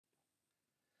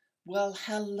Well,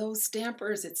 hello,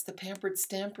 Stampers. It's the Pampered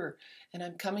Stamper, and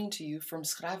I'm coming to you from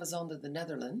Schravenzande, the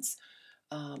Netherlands.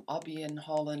 I'll be in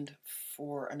Holland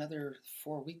for another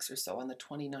 4 weeks or so. On the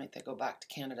 29th, I go back to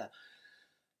Canada.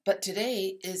 But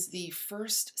today is the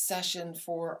first session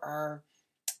for our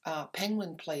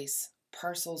Penguin Place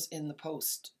Parcels in the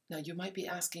Post. Now, you might be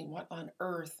asking, what on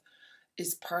earth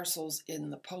is parcels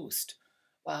in the post?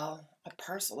 Well, a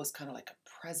parcel is kind of like a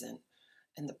present,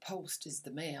 and the post is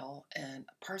the mail, and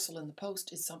a parcel in the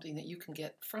post is something that you can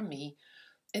get from me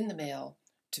in the mail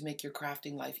to make your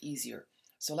crafting life easier.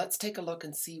 So let's take a look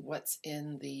and see what's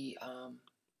in the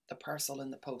parcel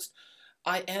in the post.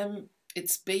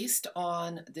 It's based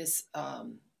on this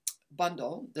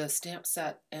bundle, the stamp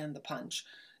set and the punch.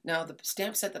 Now, the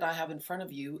stamp set that I have in front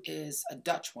of you is a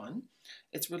Dutch one.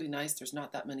 It's really nice. There's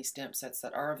not that many stamp sets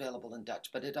that are available in Dutch,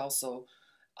 but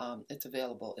it's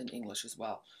available in English as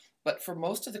well. But for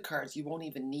most of the cards, you won't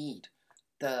even need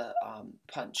the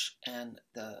punch and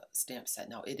the stamp set.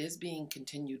 Now, it is being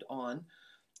continued on.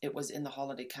 It was in the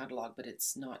holiday catalog, but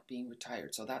it's not being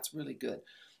retired, so that's really good.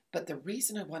 But the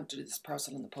reason I want to do this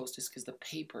parcel in the post is because the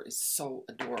paper is so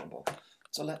adorable.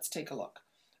 So let's take a look.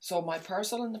 So my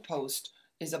parcel in the post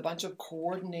is a bunch of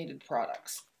coordinated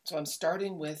products. So I'm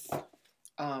starting with,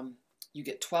 you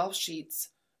get 12 sheets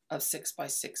of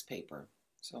 6x6 paper.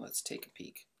 So let's take a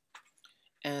peek.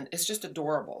 And it's just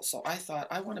adorable. So I thought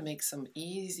I want to make some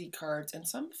easy cards and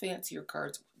some fancier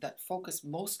cards that focus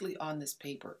mostly on this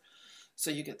paper.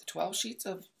 So you get the 12 sheets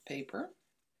of paper,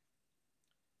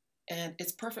 and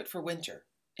it's perfect for winter.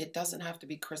 It doesn't have to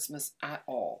be Christmas at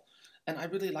all. And I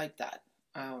really like that.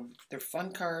 They're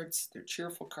fun cards. They're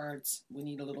cheerful cards. We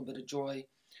need a little bit of joy.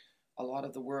 A lot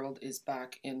of the world is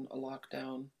back in a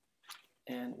lockdown,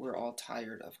 and we're all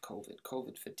tired of COVID.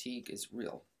 COVID fatigue is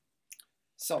real.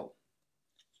 So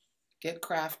get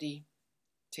crafty,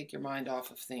 take your mind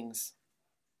off of things,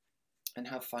 and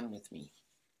have fun with me.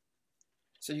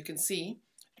 So you can see,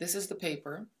 this is the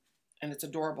paper, and it's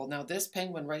adorable. Now this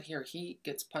penguin right here, he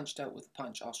gets punched out with a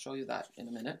punch. I'll show you that in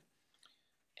a minute.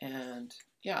 And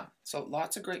yeah, so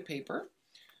lots of great paper.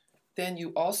 Then you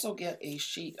also get a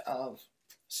sheet of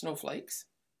snowflakes.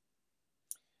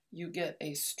 You get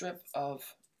a strip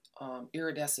of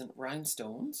iridescent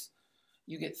rhinestones.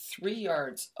 You get 3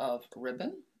 yards of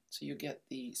ribbon. So you get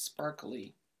the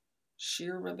sparkly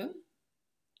sheer ribbon.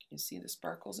 Can you see the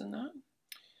sparkles in that?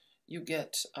 You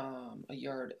get a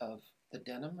yard of the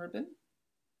denim ribbon.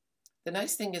 The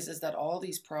nice thing is that all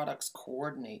these products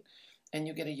coordinate, and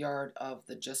you get a yard of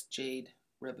the Just Jade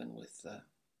ribbon with the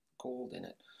gold in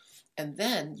it. And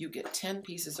then you get 10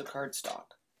 pieces of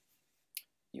cardstock.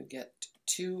 You get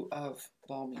 2 of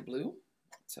balmy blue.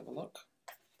 Let's have a look.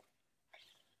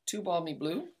 2 balmy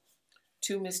blue,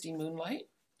 2 misty moonlight,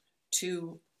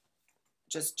 2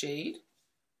 Just Jade,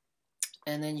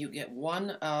 and then you get 1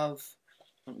 of,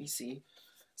 let me see,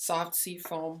 soft sea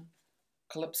foam,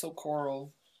 calypso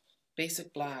coral,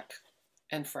 basic black,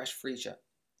 and fresh freesia.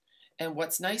 And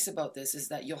what's nice about this is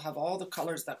that you'll have all the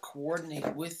colors that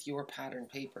coordinate with your pattern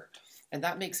paper. And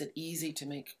that makes it easy to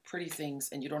make pretty things,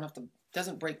 and you don't have to,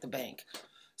 doesn't break the bank.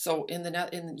 So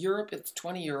in Europe, it's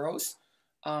 20 euros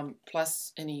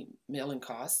plus any mailing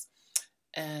costs.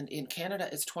 And in Canada,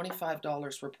 it's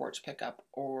 $25 for porch pickup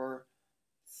or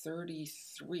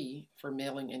 $33 for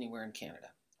mailing anywhere in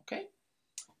Canada. Okay?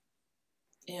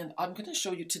 And I'm going to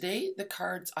show you today the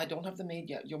cards. I don't have them made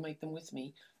yet. You'll make them with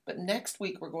me. But next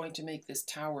week, we're going to make this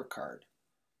tower card.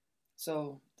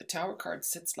 So the tower card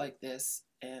sits like this,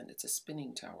 and it's a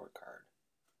spinning tower card.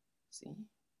 See?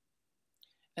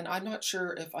 And I'm not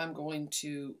sure if I'm going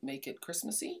to make it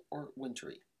Christmassy or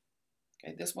wintry.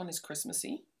 Okay, this one is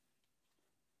Christmassy.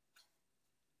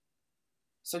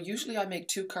 So usually I make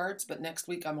 2 cards, but next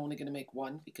week I'm only going to make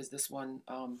 1 because this one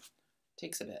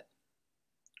takes a bit.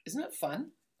 Isn't it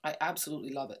fun? I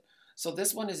absolutely love it. So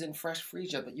this one is in fresh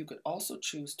freesia, but you could also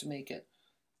choose to make it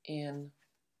in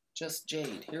Just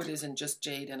Jade. Here it is in Just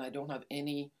Jade, and I don't have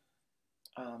any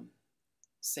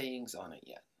sayings on it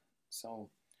yet. So,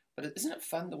 but isn't it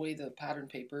fun the way the pattern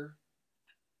paper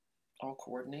all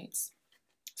coordinates?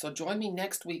 So join me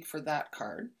next week for that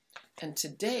card. And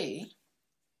today,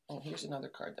 oh, here's another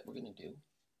card that we're going to do.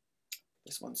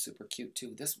 This one's super cute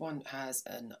too. This one has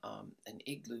an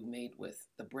igloo made with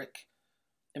the brick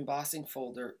embossing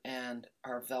folder and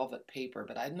our velvet paper,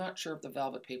 but I'm not sure if the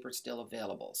velvet paper is still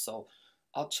available, so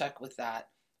I'll check with that,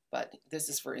 but this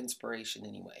is for inspiration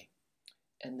anyway.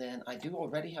 And then I do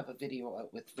already have a video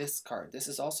out with this card. This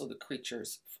is also the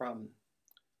creatures from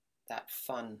that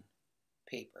fun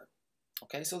paper.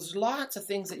 Okay, so there's lots of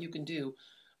things that you can do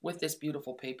with this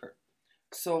beautiful paper.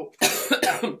 So,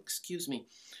 excuse me,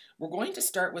 we're going to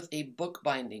start with a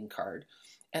bookbinding card.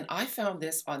 And I found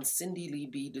this on Cindy Lee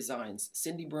B Designs.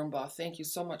 Cindy Broombaugh, thank you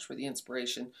so much for the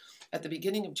inspiration. At the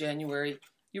beginning of January,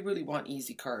 you really want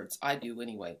easy cards. I do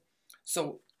anyway.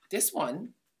 So this one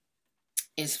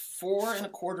is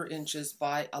 4¼ inches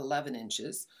by 11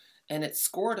 inches. And it's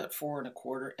scored at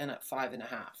 4¼ and at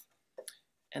 5½.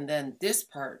 And then this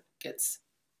part gets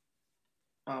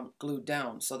glued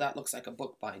down. So that looks like a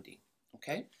bookbinding.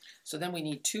 Okay, so then we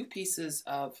need 2 pieces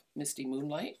of Misty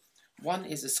Moonlight. One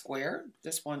is a square.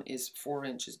 This one is 4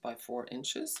 inches by 4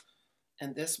 inches.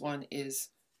 And this one is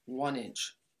 1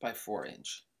 inch by 4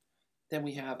 inch. Then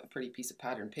we have a pretty piece of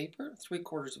pattern paper,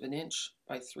 3/4 inch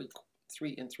by 3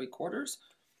 3¾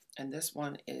 and this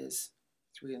one is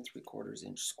 3¾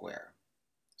 inch square.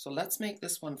 So let's make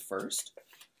this one first.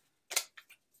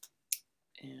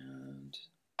 And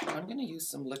I'm going to use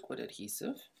some liquid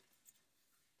adhesive.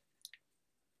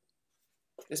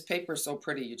 This paper is so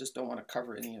pretty, you just don't want to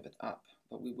cover any of it up,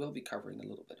 but we will be covering a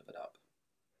little bit of it up.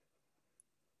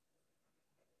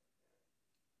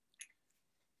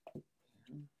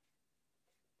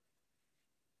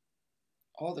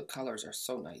 All the colors are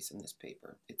so nice in this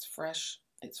paper. It's fresh,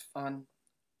 it's fun.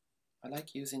 I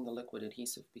like using the liquid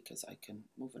adhesive because I can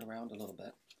move it around a little bit.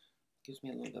 It gives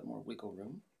me a little bit more wiggle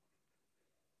room.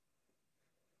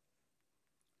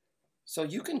 So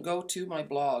you can go to my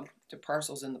blog, to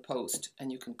Parcels in the Post,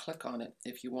 and you can click on it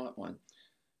if you want one.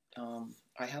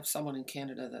 I have someone in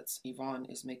Canada that's, Yvonne,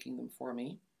 is making them for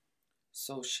me.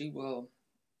 So she will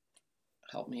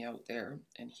help me out there.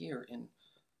 And here in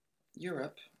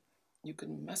Europe, you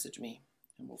can message me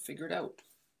and we'll figure it out.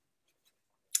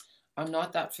 I'm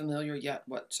not that familiar yet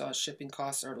what shipping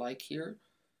costs are like here.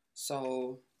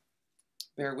 So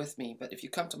bear with me. But if you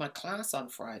come to my class on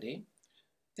Friday,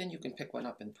 then you can pick one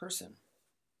up in person.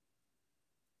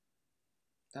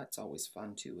 That's always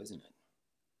fun too, isn't it?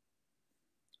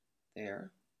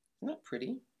 There. Isn't that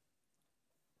pretty?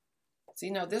 See,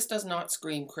 now this does not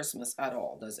scream Christmas at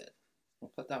all, does it?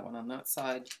 We'll put that one on that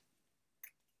side.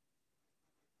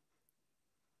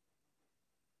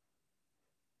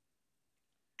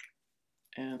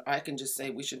 And I can just say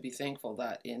we should be thankful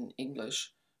that in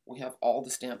English we have all the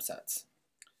stamp sets.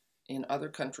 In other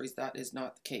countries that is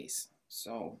not the case.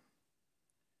 So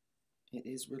it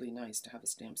is really nice to have a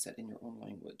stamp set in your own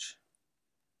language.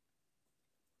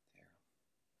 There.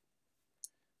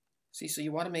 See, so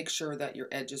you want to make sure that your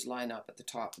edges line up at the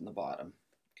top and the bottom.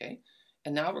 Okay,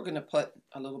 and now we're going to put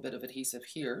a little bit of adhesive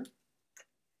here.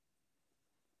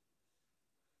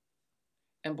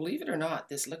 And believe it or not,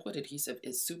 this liquid adhesive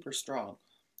is super strong.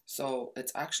 So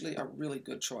it's actually a really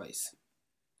good choice.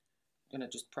 I'm going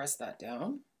to just press that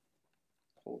down.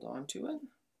 Hold on to it.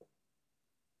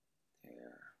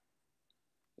 There.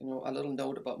 You know, a little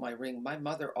note about my ring. My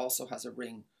mother also has a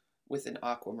ring with an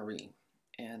aquamarine.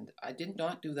 And I did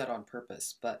not do that on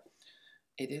purpose, but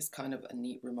it is kind of a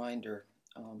neat reminder.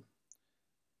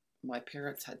 My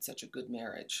parents had such a good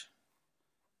marriage.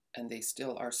 And they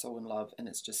still are so in love. And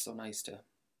it's just so nice to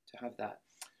have that.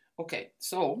 Okay,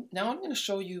 so now I'm going to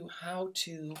show you how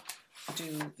to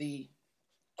do the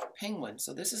penguin.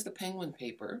 So this is the penguin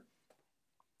paper.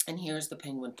 And here's the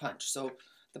penguin punch. So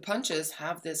the punches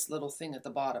have this little thing at the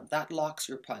bottom. That locks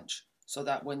your punch so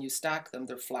that when you stack them,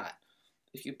 they're flat.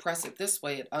 If you press it this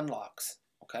way, it unlocks,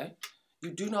 okay? You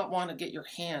do not want to get your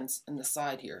hands in the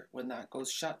side here. When that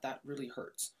goes shut, that really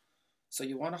hurts. So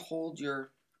you want to hold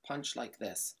your punch like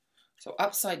this. So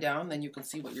upside down, then you can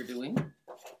see what you're doing.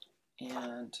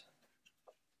 And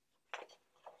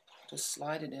just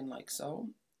slide it in like so.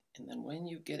 And then when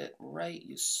you get it right,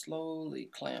 you slowly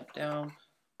clamp down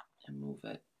and move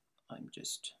it. I'm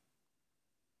just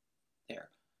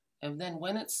there. And then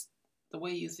when it's the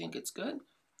way you think it's good,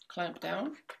 clamp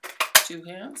down, 2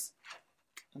 hands,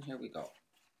 and here we go.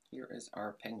 Here is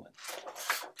our penguin.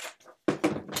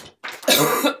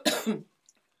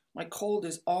 My cold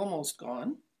is almost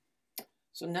gone.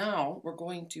 So now we're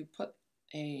going to put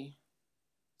a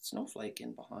snowflake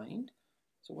in behind.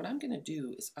 So what I'm going to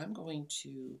do is I'm going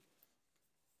to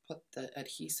put the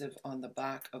adhesive on the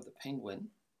back of the penguin.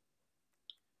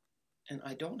 And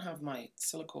I don't have my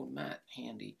silicone mat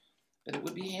handy, but it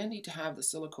would be handy to have the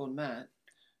silicone mat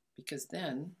because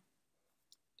then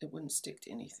it wouldn't stick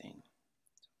to anything.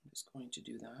 So I'm just going to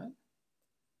do that.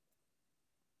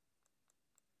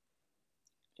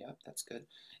 Yep, that's good.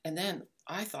 And then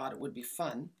I thought it would be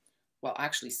fun, well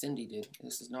actually Cindy did,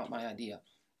 this is not my idea,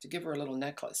 to give her a little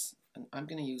necklace. And I'm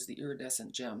going to use the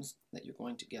iridescent gems that you're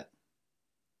going to get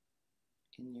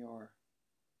in your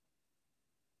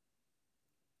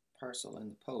parcel in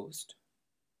the post.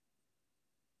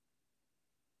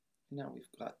 Now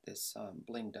we've got this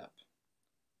blinged up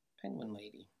penguin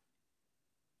lady.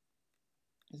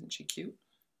 Isn't she cute?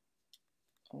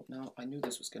 Oh, now I knew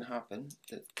this was going to happen.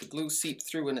 The glue seeped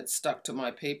through and it stuck to my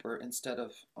paper instead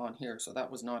of on here, so that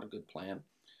was not a good plan.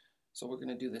 So we're going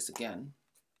to do this again.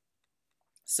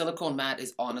 Silicone mat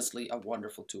is honestly a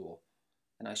wonderful tool,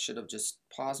 and I should have just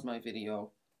paused my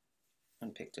video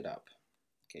and picked it up.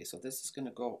 Okay, so this is going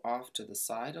to go off to the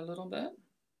side a little bit.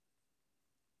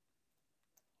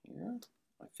 Here,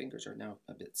 my fingers are now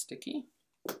a bit sticky.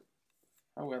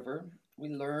 However, we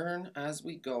learn as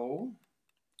we go.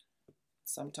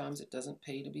 Sometimes it doesn't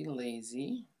pay to be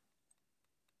lazy.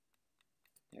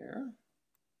 There.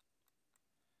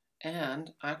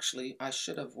 And actually, I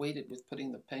should have waited with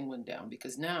putting the penguin down,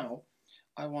 because now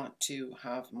I want to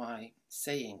have my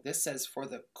saying. This says, "For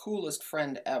the coolest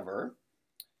friend ever."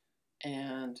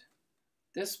 And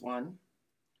this one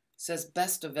says,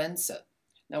 "Beste wensen."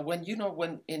 Now, when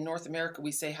in North America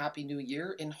we say Happy New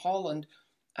Year, in Holland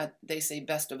they say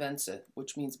 "Beste wensen,"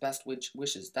 which means best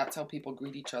wishes. That's how people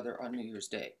greet each other on New Year's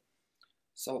Day.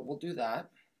 So we'll do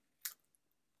that.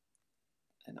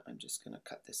 And I'm just going to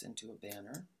cut this into a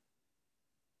banner.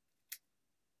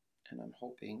 And I'm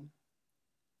hoping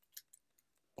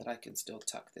that I can still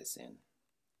tuck this in.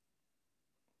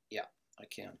 Yeah, I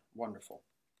can. Wonderful.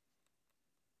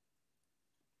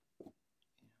 And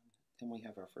then we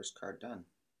have our first card done.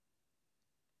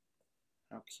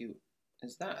 How cute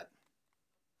is that?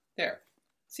 There.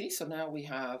 See, so now we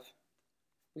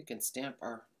can stamp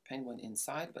our penguin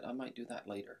inside, but I might do that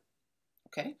later.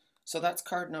 Okay, so that's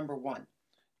card number 1.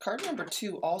 Card number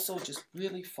 2 also just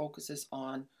really focuses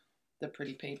on the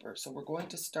pretty paper. So we're going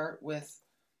to start with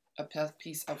a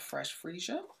piece of fresh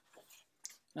freesia.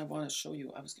 And I want to show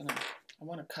you, I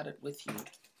want to cut it with you.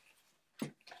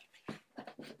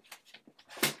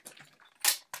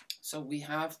 So we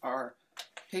have our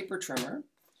paper trimmer,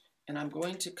 and I'm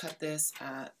going to cut this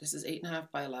at, this is 8.5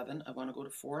 by 11. I want to go to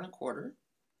 4 1/4.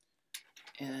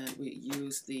 And we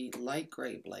use the light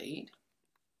gray blade.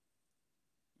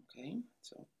 Okay,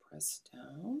 so press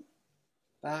down,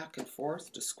 back and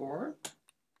forth to score.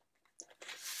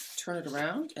 Turn it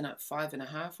around, and at 5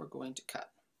 1/2 we're going to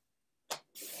cut.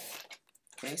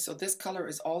 Okay, so this color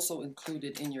is also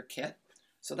included in your kit.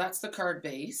 So that's the card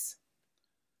base.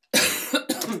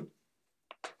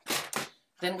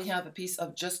 Then we have a piece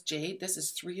of just jade. This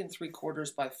is 3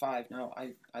 3/4 by 5. Now,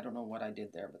 I don't know what I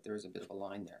did there, but there's a bit of a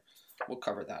line there. We'll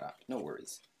cover that up, no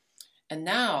worries. And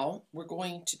now we're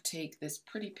going to take this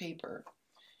pretty paper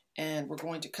and we're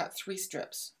going to cut 3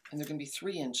 strips, and they're going to be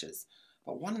 3 inches.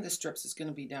 But one of the strips is going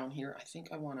to be down here. I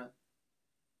think I want to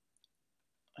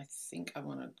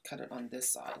cut it on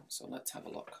this side. So let's have a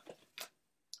look.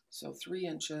 So 3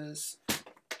 inches.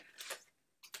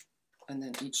 And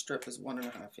then each strip is 1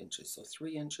 1/2 inches. So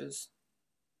 3 inches.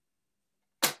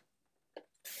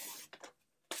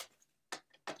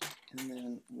 And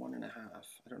then 1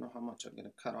 1/2. I don't know how much I'm going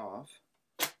to cut off.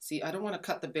 See, I don't want to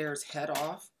cut the bear's head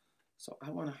off. So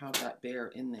I want to have that bear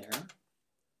in there. So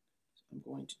I'm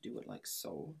going to do it like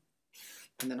so.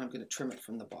 And then I'm going to trim it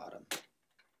from the bottom.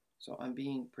 So I'm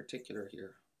being particular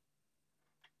here.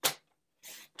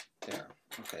 There.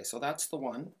 Okay, so that's the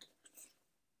one.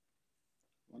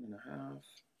 1 1/2.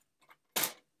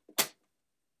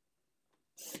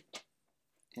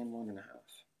 And 1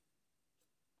 1/2.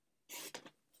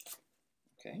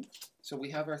 Okay, so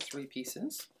we have our 3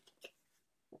 pieces.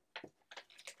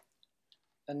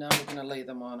 And now we're going to lay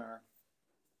them on our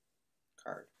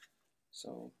card.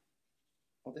 So,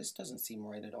 well, this doesn't seem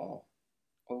right at all.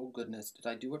 Oh goodness, did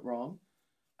I do it wrong?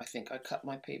 I think I cut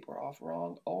my paper off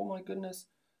wrong. Oh my goodness.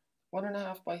 1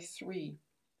 1/2 by 3.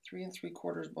 3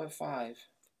 3/4 by 5.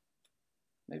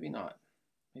 Maybe not.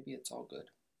 Maybe it's all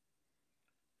good.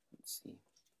 Let's see.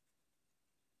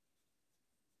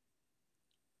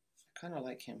 I kind of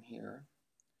like him here.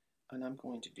 And I'm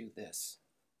going to do this.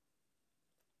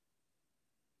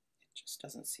 It just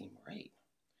doesn't seem right.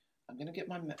 I'm going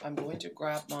to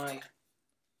grab my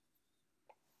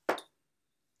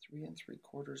 3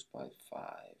 3/4 by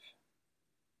 5.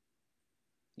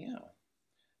 Yeah.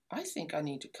 I think I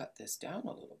need to cut this down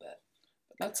a little bit.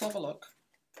 But let's have a look.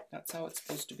 That's how it's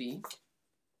supposed to be.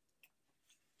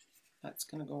 That's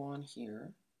going to go on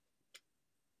here.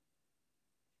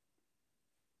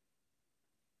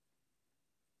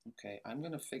 Okay, I'm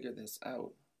going to figure this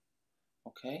out.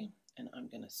 Okay, and I'm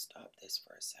going to stop this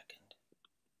for a second.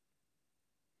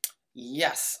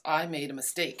 Yes, I made a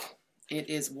mistake. It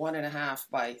is 1 1/2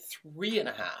 by 3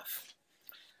 1/2.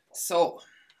 So,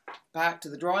 back to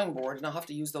the drawing board, and I'll have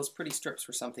to use those pretty strips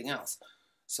for something else.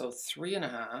 So 3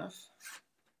 1/2.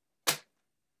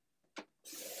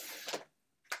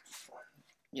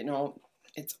 You know,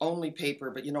 it's only paper,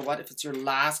 but you know what? If it's your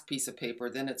last piece of paper,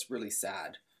 then it's really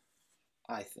sad,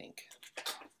 I think.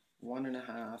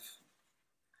 1.5.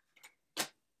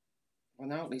 Well,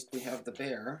 now at least we have the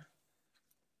bear.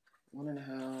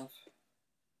 1.5.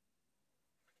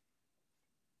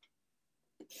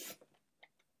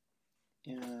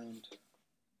 And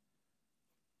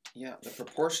yeah, the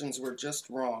proportions were just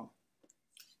wrong.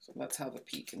 So let's have a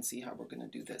peek and see how we're going to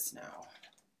do this now.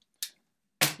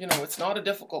 You know, it's not a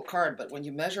difficult card, but when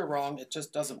you measure wrong, it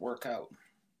just doesn't work out.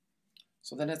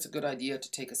 So then it's a good idea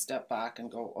to take a step back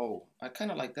and go, oh, I kind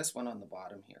of like this one on the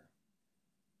bottom here.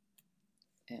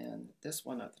 And this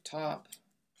one at the top,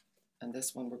 and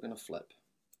this one we're going to flip.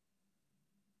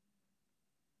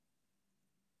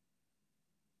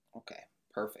 Okay,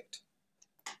 perfect.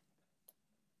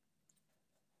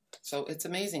 So it's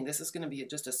amazing. This is going to be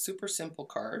just a super simple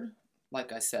card,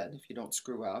 like I said, if you don't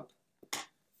screw up.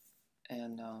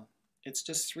 And it's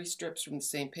just 3 strips from the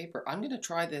same paper. I'm going to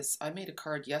try this. I made a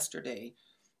card yesterday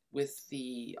with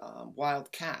the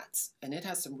wild cats, and it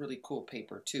has some really cool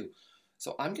paper too.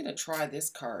 So I'm going to try this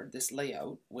card, this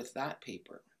layout, with that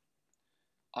paper.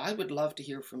 I would love to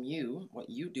hear from you what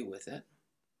you do with it.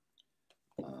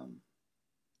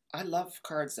 I love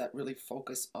cards that really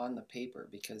focus on the paper,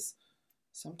 because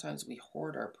sometimes we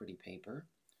hoard our pretty paper,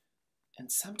 and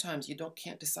sometimes you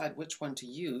can't decide which one to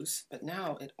use, but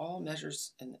now it all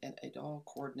measures and it all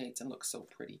coordinates and looks so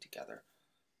pretty together.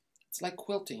 It's like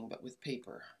quilting, but with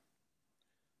paper,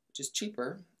 which is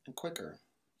cheaper and quicker,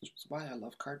 which is why I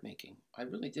love card making. I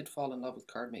really did fall in love with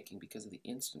card making because of the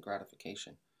instant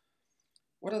gratification.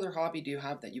 What other hobby do you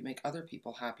have that you make other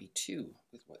people happy too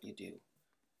with what you do?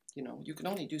 You know, you can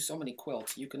only do so many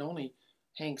quilts. You can only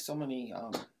hang so many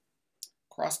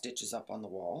cross stitches up on the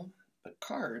wall. But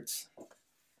cards,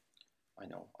 I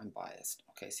know, I'm biased.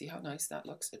 Okay, see how nice that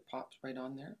looks? It pops right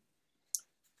on there.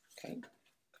 Okay.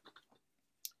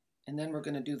 And then we're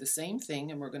going to do the same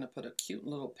thing, and we're going to put a cute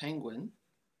little penguin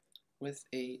with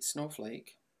a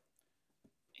snowflake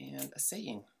and a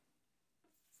saying.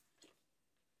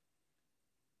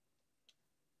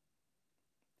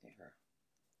 There.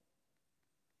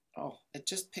 Oh, it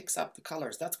just picks up the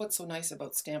colors. That's what's so nice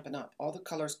about Stampin' Up. All the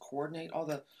colors coordinate, all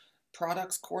the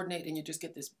products coordinate, and you just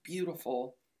get this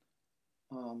beautiful,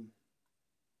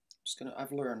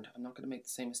 I've learned, I'm not gonna make the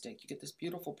same mistake. You get this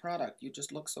beautiful product. You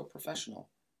just look so professional.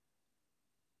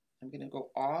 I'm gonna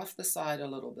go off the side a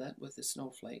little bit with the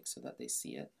snowflake so that they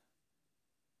see it.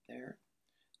 There.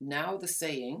 Now the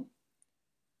saying,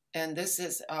 and this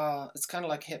is, it's kind of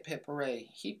like hip hip hooray.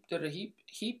 Heap da da heap,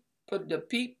 heap da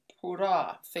peep,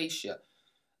 hurrah, fascia.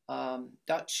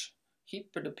 Dutch,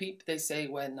 heap da peep, they say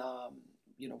when,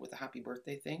 you know, with a happy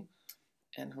birthday thing.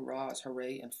 And hurrah is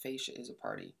hooray, and fascia is a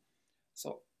party.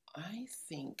 So I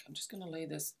think I'm just going to lay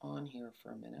this on here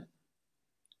for a minute.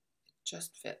 It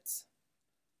just fits.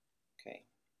 Okay.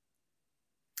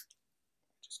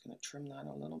 Just going to trim that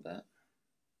a little bit.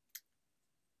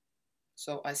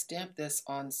 So I stamped this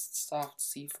on soft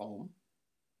sea foam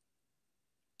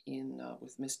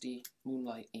with Misty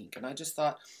Moonlight ink. And I just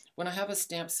thought, when I have a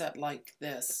stamp set like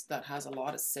this that has a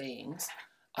lot of sayings,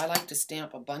 I like to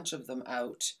stamp a bunch of them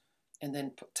out and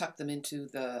then tuck them into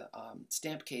the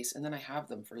stamp case, and then I have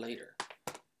them for later.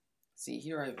 See,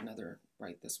 here I have another,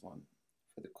 write this one,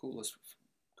 for the coolest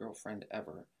girlfriend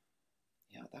ever.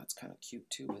 Yeah, that's kind of cute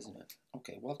too, isn't it?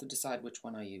 Okay, we'll have to decide which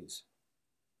one I use.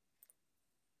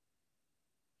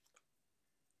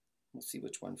 We'll see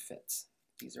which one fits.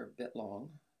 These are a bit long.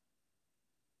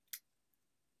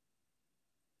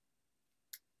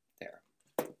 There.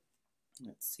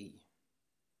 Let's see.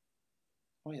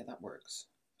 Oh yeah, that works.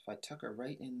 If I tuck her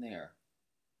right in there.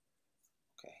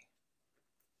 Okay.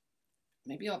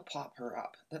 Maybe I'll pop her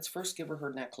up. Let's first give her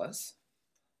her necklace.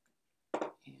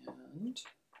 And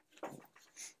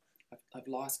I've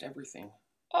lost everything.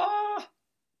 Ah!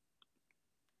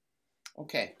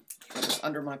 Okay, that was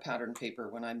under my pattern paper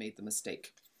when I made the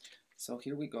mistake. So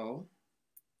here we go.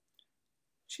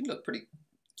 She'd look pretty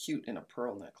cute in a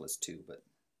pearl necklace too, but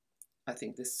I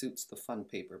think this suits the fun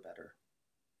paper better.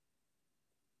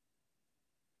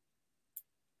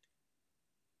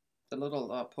 The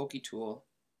little pokey tool,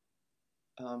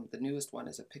 the newest one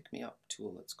is a pick-me-up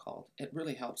tool, it's called. It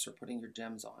really helps for putting your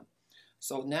gems on.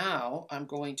 So now I'm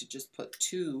going to just put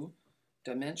 2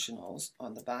 dimensionals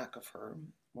on the back of her,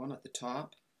 one at the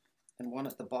top and one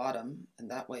at the bottom, and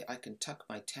that way I can tuck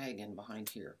my tag in behind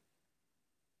here.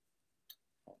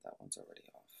 Oh, that one's already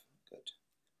off. Good.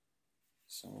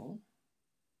 So,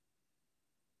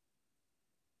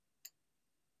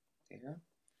 there.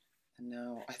 And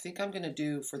now I think I'm going to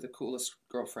do for the coolest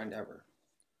girlfriend ever.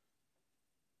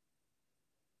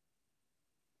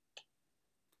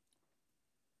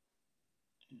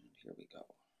 here we go.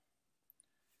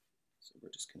 So we're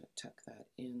just going to tuck that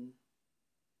in.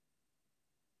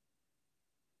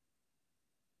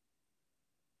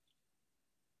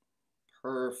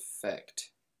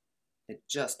 Perfect. It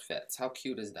just fits. How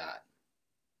cute is that?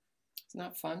 Isn't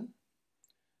that fun?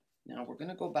 Now we're going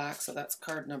to go back. So that's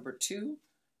card number 2.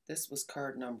 This was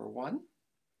card number 1. And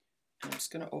I'm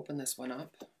just going to open this one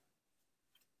up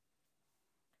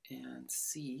and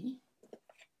see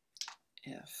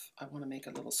if I want to make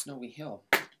a little snowy hill.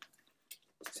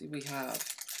 See, we have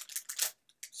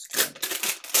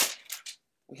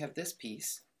this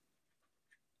piece.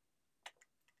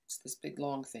 It's this big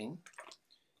long thing.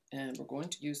 And we're going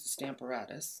to use the stamp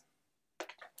apparatus.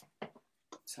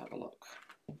 Let's have a look.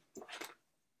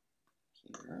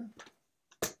 Here.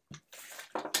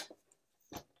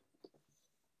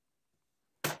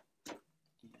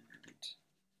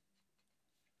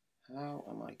 And how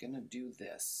am I going to do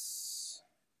this?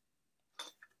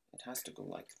 It has to go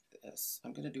like this.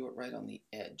 I'm going to do it right on the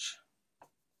edge.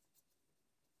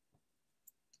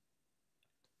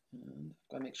 And I've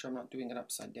got to make sure I'm not doing it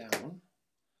upside down.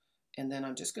 And then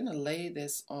I'm just going to lay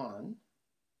this on.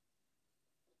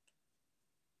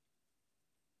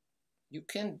 You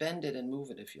can bend it and move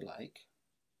it if you like.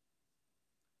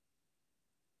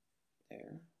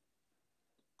 There.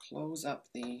 Close up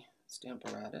the stamp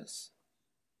apparatus.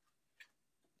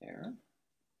 There.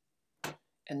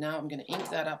 And now I'm going to ink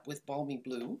that up with balmy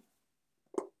blue.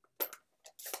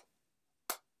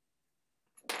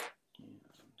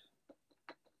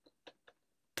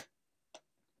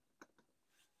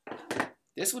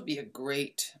 This would be a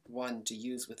great one to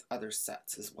use with other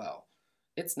sets as well.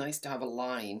 It's nice to have a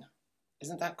line.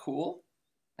 Isn't that cool?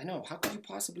 I know, how could you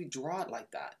possibly draw it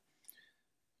like that?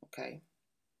 Okay,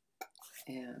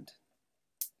 and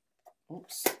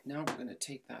oops, now we're going to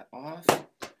take that off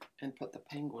and put the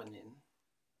penguin in.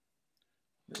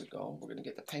 Here we go. We're going to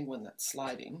get the penguin that's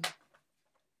sliding.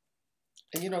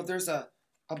 And you know, there's a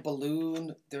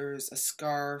balloon, there's a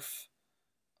scarf,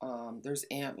 there's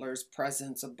antlers,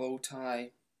 presents, a bow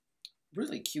tie,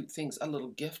 really cute things, a little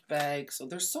gift bag. So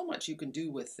there's so much you can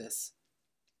do with this.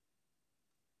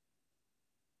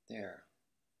 There.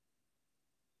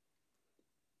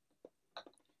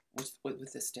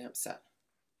 With this stamp set.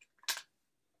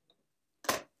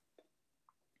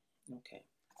 Okay,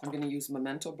 I'm going to use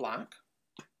Memento Black.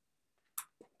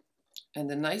 And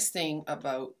the nice thing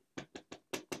about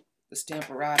the stamp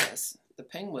apparatus, the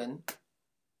penguin,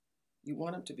 you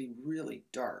want him to be really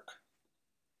dark.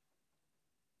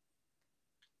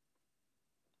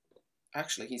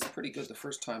 Actually, he's pretty good the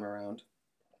first time around.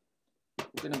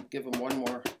 We're going to give him one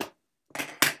more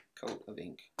coat of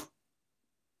ink.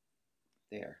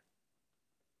 There.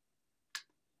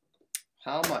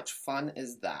 How much fun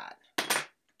is that?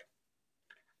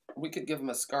 We could give him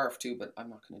a scarf too, but I'm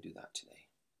not going to do that today.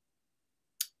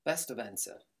 Best of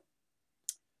Ensa.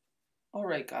 All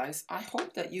right, guys. I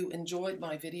hope that you enjoyed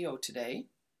my video today.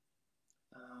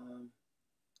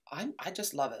 I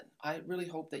just love it. I really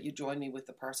hope that you join me with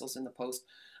the parcels in the post.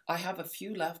 I have a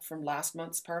few left from last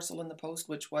month's parcel in the post,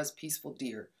 which was Peaceful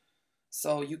Deer.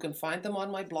 So you can find them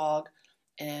on my blog,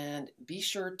 and be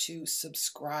sure to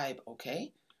subscribe,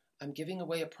 okay? I'm giving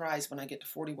away a prize when I get to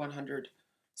 4,100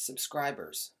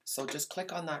 subscribers. So just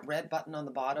click on that red button on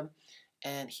the bottom,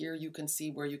 and here you can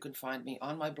see where you can find me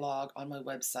on my blog, on my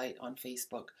website, on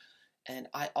Facebook. And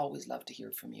I always love to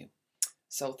hear from you.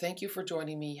 So thank you for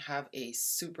joining me. Have a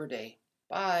super day.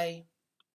 Bye.